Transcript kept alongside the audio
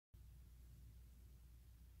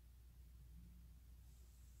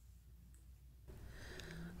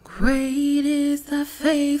Great is thy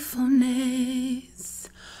faithfulness,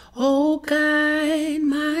 O God,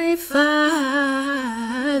 my Father.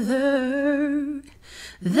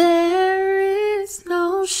 There is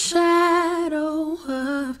no shadow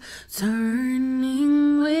of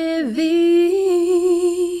turning with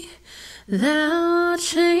thee. Thou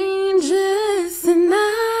changest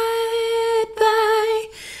not, thy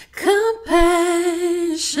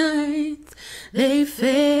compassions, they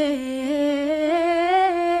fail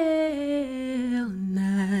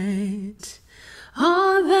not.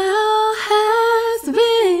 All thou hast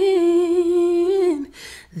been,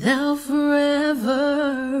 thou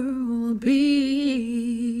forever will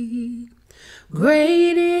be.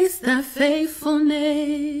 Great is thy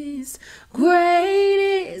faithfulness,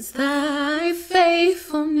 great is thy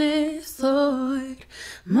faithfulness, Lord.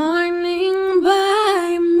 Morning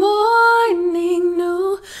by morning,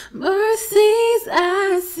 new mercies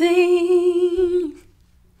I see.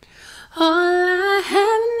 All I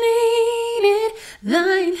have needed,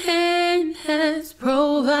 thine hand has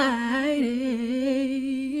provided.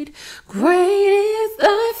 Great is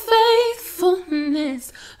thy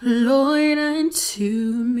faithfulness, Lord,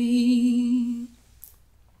 unto me.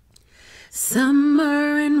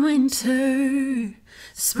 Summer and winter,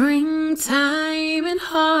 springtime and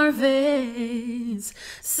harvest,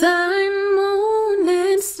 sun, moon,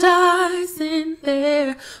 and stars in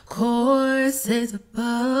their courses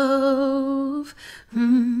above,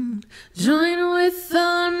 join with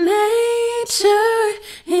all nature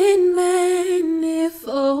in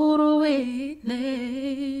manifold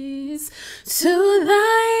witness to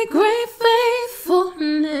thy great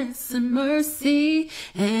faithfulness and mercy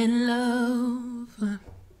and love.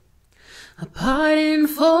 A pardon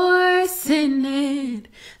for sin and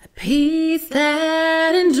a peace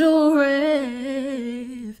that endureth,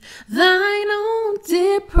 thine own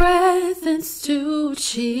dear presence to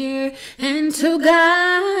cheer and to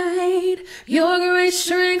guide, your great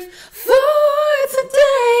strength for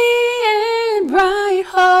today and bright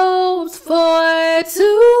hopes for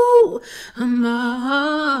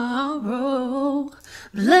tomorrow.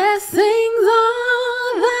 Blessings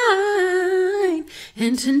all thine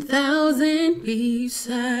and 10,000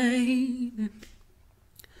 beside.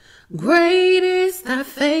 Great is thy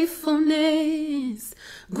faithfulness,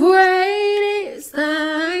 great is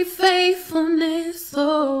thy faithfulness,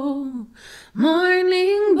 oh.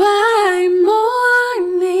 Morning by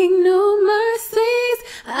morning, new mercies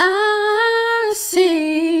I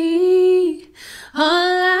see. All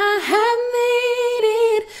I have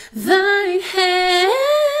needed, thine hand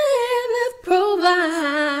hath provided.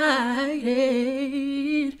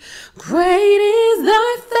 Great is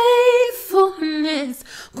thy faithfulness,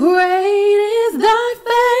 great is thy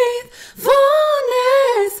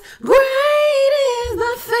faithfulness, great is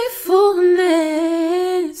thy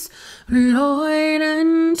faithfulness, Lord,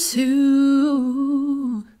 unto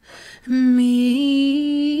me.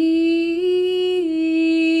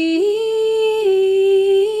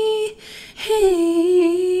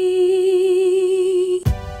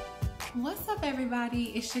 What's up,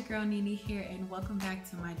 everybody? It's your girl Nini here, and welcome back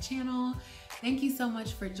to my channel. Thank you so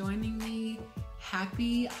much for joining me.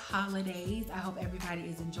 Happy holidays. I hope everybody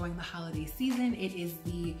is enjoying the holiday season. It is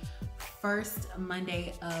the first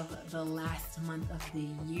Monday of the last month of the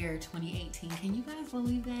year 2018. Can you guys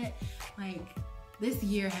believe that? Like, this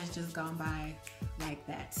year has just gone by like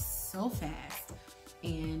that so fast.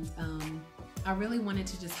 And I really wanted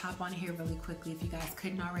to just hop on here really quickly. If you guys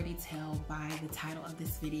couldn't already tell by the title of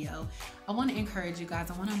this video, I want to encourage you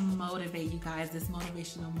guys, I want to motivate you guys this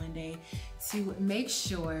Motivational Monday to make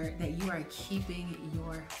sure that you are keeping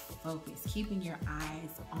your focus, keeping your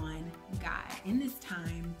eyes on God in this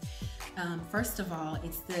time. First of all,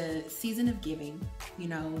 it's the season of giving. You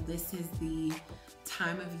know, this is the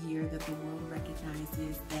time of year that the world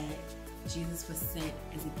recognizes that Jesus was sent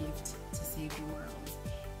as a gift to save the world.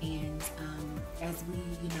 And as we,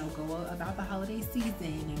 go about the holiday season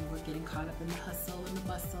and we're getting caught up in the hustle and the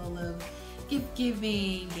bustle of gift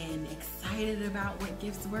giving and excited about what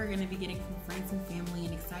gifts we're going to be getting from friends and family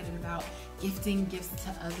and excited about gifting gifts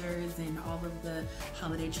to others and all of the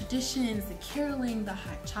holiday traditions, the caroling, the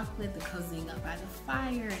hot chocolate, the cozying up by the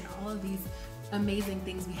fire, and all of these amazing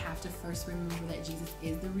things, we have to first remember that Jesus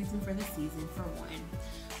is the reason for the season, for one.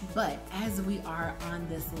 But as we are on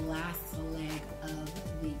this last leg of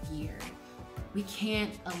the year, we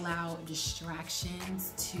can't allow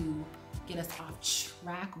distractions to get us off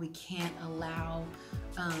track. We can't allow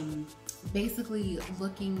basically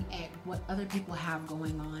looking at what other people have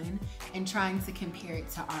going on and trying to compare it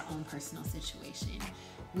to our own personal situation.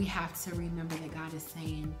 We have to remember that God is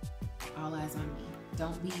saying, All eyes on me.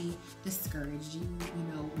 Don't be discouraged. You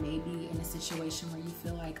know, maybe in a situation where you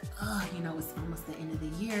feel like, oh, you know, it's almost the end of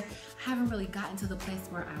the year. I haven't really gotten to the place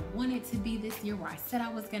where I wanted to be this year, where I said I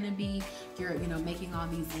was going to be. You're, you know, making all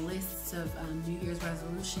these lists of New Year's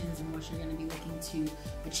resolutions and what you're going to be looking to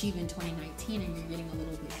achieve in 2019, and you're getting a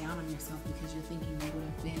little bit down on yourself because you're thinking you would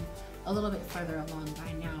have been a little bit further along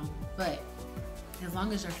by now. But as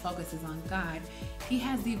long as your focus is on God, He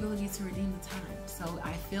has the ability to redeem the time. So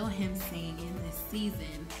I feel Him saying in this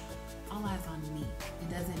season, all eyes on me. It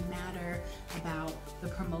doesn't matter about the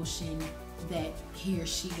promotion that he or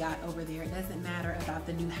she got over there. It doesn't matter about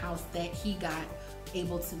the new house that he got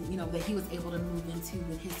able to, you know, that he was able to move into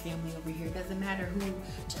with his family over here. It doesn't matter who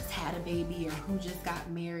just had a baby or who just got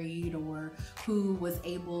married or who was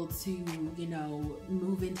able to, you know,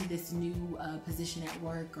 move into this new position at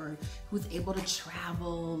work, or who's able to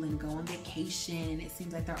travel and go on vacation. It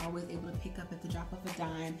seems like they're always able to pick up at the drop of a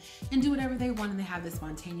dime and do whatever they want, and they have this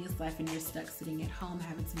spontaneous life, and you're stuck sitting at home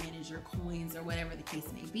having to manage your coins or whatever the case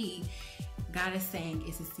may be. God is saying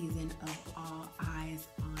it's a season of all eyes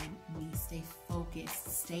on me. Stay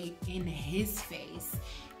focused, stay in His face,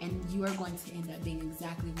 and you are going to end up being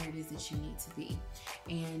exactly where it is that you need to be.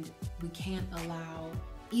 And we can't allow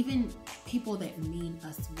even people that mean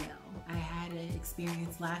us well. I had an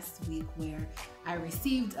experience last week where I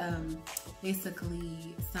received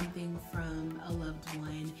basically something from a loved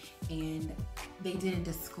one, and they didn't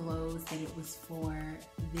disclose that it was for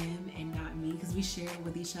them and not me, because we share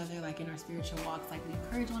with each other, like in our spiritual walks, like we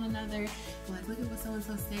encourage one another. We're like, look at what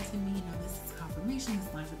so-and-so said to me, you know, this is confirmation,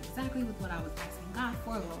 this lines up exactly with what I was asking God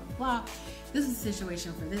for, blah, blah, blah. This is a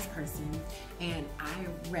situation for this person, and I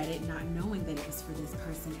read it not knowing that it was for this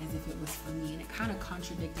person, as if it was for me, and it kind of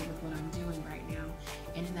contradicted with what I'm doing right now.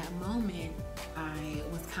 And in that moment, I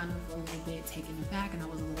was kind of a little bit taken aback, and I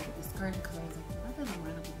was a little bit discouraged, because I was like, well, that doesn't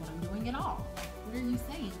line up with what I'm doing at all. Like, what are you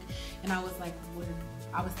saying? And I was like,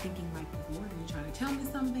 I was thinking, like, Lord, are you trying to tell me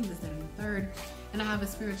something? This, that, and the third. And I have a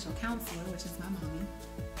spiritual counselor, which is my mommy,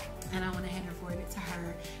 and I went ahead and forwarded it to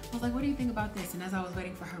her. I was like, what do you think about this? And as I was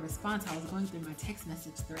waiting for her response, I was going through my text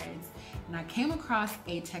message threads, and I came across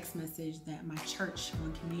a text message that my church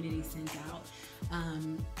One Community sends out,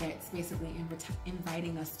 that's basically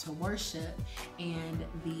inviting us to worship. And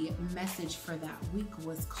the message for that week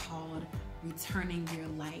was called Returning Your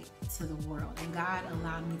Light to the World. And God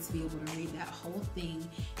allowed me to be able to read that whole thing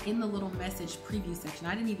in the little message preview section.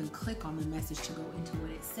 I didn't even click on the message to go into what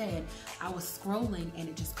it said. I was scrolling and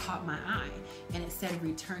it just caught my eye, and it said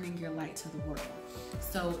Returning Your Light to the World.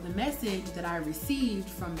 So the message that I received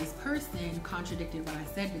from this person contradicted what I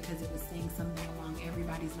said, because it was saying something along,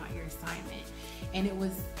 everybody's not your assignment. And it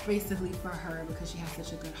was basically for her, because she has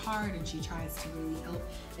such a good heart and she tries to really help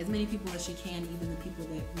as many people as she can, even the people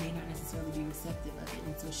that may not necessarily be receptive of it.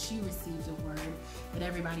 And so she received a word that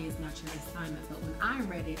everybody is not your assignment. But when I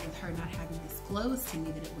read it, with her not having disclosed to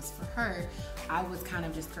me that it was for her, I was kind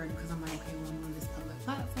of discouraged, because I'm like, okay, well, I'm on this public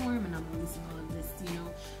platform and I'm releasing all of this, you know,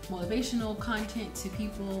 motivational content to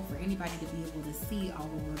people for anybody to be able to see all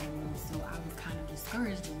over the world. So I was kind of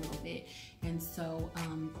discouraged a little bit. And so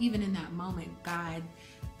even in that moment, God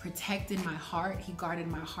protected my heart. He guarded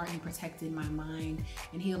my heart and protected my mind,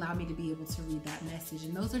 and He allowed me to be able to read that message.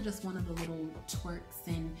 And those are just one of the little twerks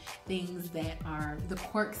and things that are the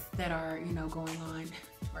quirks that are, you know, going on.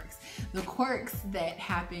 The quirks that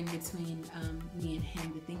happen between me and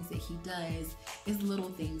Him. The things that He does is little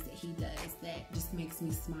things that He does that just makes me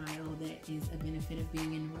smile, that is a benefit of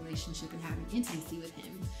being in a relationship and having intimacy with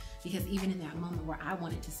Him. Because even in that moment where I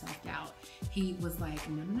wanted to self-doubt, He was like,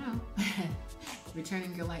 no,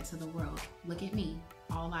 returning your light to the world. Look at me.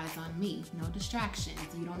 All eyes on me. No distractions.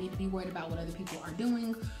 You don't need to be worried about what other people are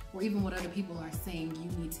doing or even what other people are saying.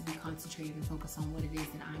 You need to be concentrated and focus on what it is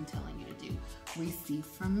that I'm telling you to do. Receive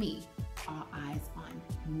from me. All eyes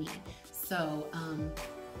on me. So,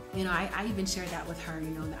 you know, I even shared that with her, you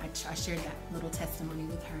know, I shared that little testimony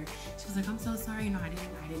with her. She was like, I'm so sorry, you know, I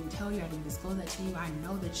didn't tell you, I didn't disclose that to you. I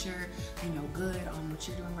know that you're, you know, good on what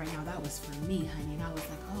you're doing right now. That was for me, honey. And I was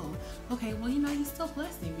like, oh, okay, well, you know, you still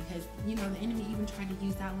blessed me, because, you know, the enemy even tried to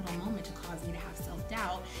use that little moment to cause me to have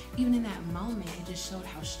self-doubt. Even in that moment, it just showed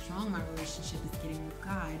how strong my relationship is getting with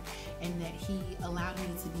God, and that He allowed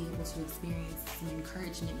me to be able to experience some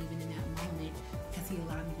encouragement even in that moment, because He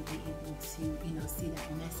allowed me to be able to, you know, see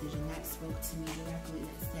that message. And that spoke to me directly,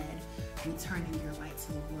 that said, returning your light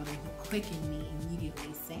to the world. And He quickened me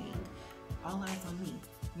immediately, saying, all eyes on me.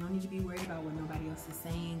 You don't need to be worried about what nobody else is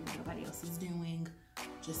saying, what nobody else is doing.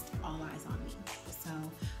 Just all eyes on me. So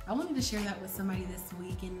I wanted to share that with somebody this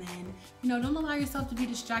week. And then, don't allow yourself to be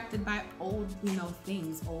distracted by old,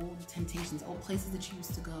 things, old temptations, old places that you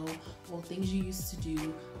used to go, old things you used to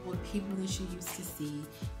do, old people that you used to see.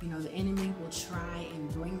 The enemy will try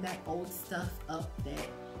and bring that old stuff up that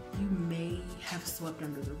you may have swept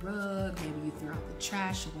under the rug, maybe you threw out the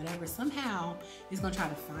trash or whatever. Somehow it's going to try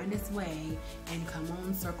to find its way and come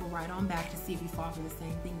on, circle right on back to see if you fall for the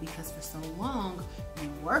same thing, because for so long you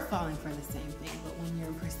were falling for the same thing. But when you're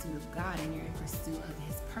in pursuit of God and you're in pursuit of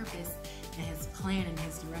His purpose and His plan and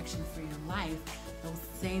His direction for your life, those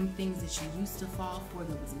same things that you used to fall for,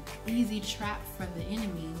 that was an easy trap for the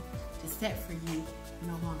enemy to set for you,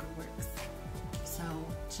 no longer works. So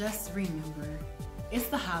just remember, it's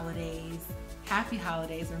the holidays. Happy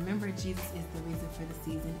holidays. Remember, Jesus is the reason for the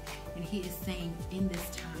season, and He is saying in this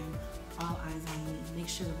time, all eyes on me. Make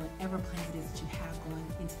sure that whatever plans it is that you have going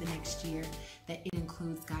into the next year, that it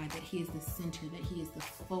includes God, that He is the center, that He is the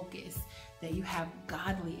focus, that you have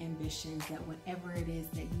godly ambitions, that whatever it is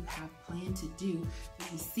that you have planned to do,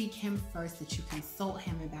 that you seek Him first, that you consult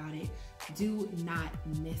Him about it. Do not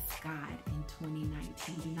miss God in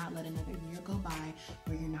 2019. Do not let another year go by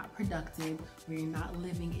where you're not productive, where you're not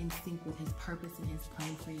living in sync with His purpose and His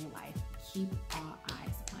plan for your life. Keep all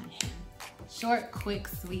eyes on Him. Short, quick,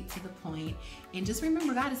 sweet, to the point. And just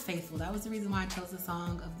remember, God is faithful. That was the reason why I chose the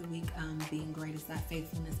song of the week, being great, is that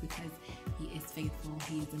faithfulness, because He is faithful.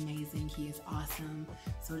 He is amazing. He is awesome.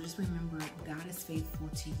 So just remember, God is faithful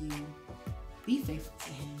to you. Be faithful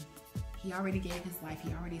to Him. He already gave His life.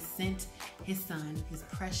 He already sent His Son, His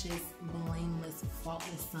precious, blameless,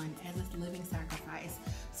 faultless Son, as a living sacrifice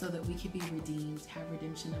so that we could be redeemed, have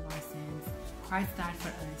redemption of our sins. Christ died for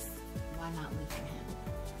us. Why not live for Him?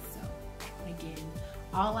 So again,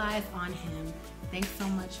 all eyes on Him. Thanks so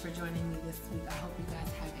much for joining me this week. I hope you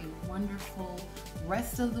guys have a wonderful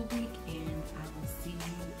rest of the week, and I will see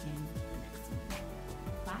you in the next one.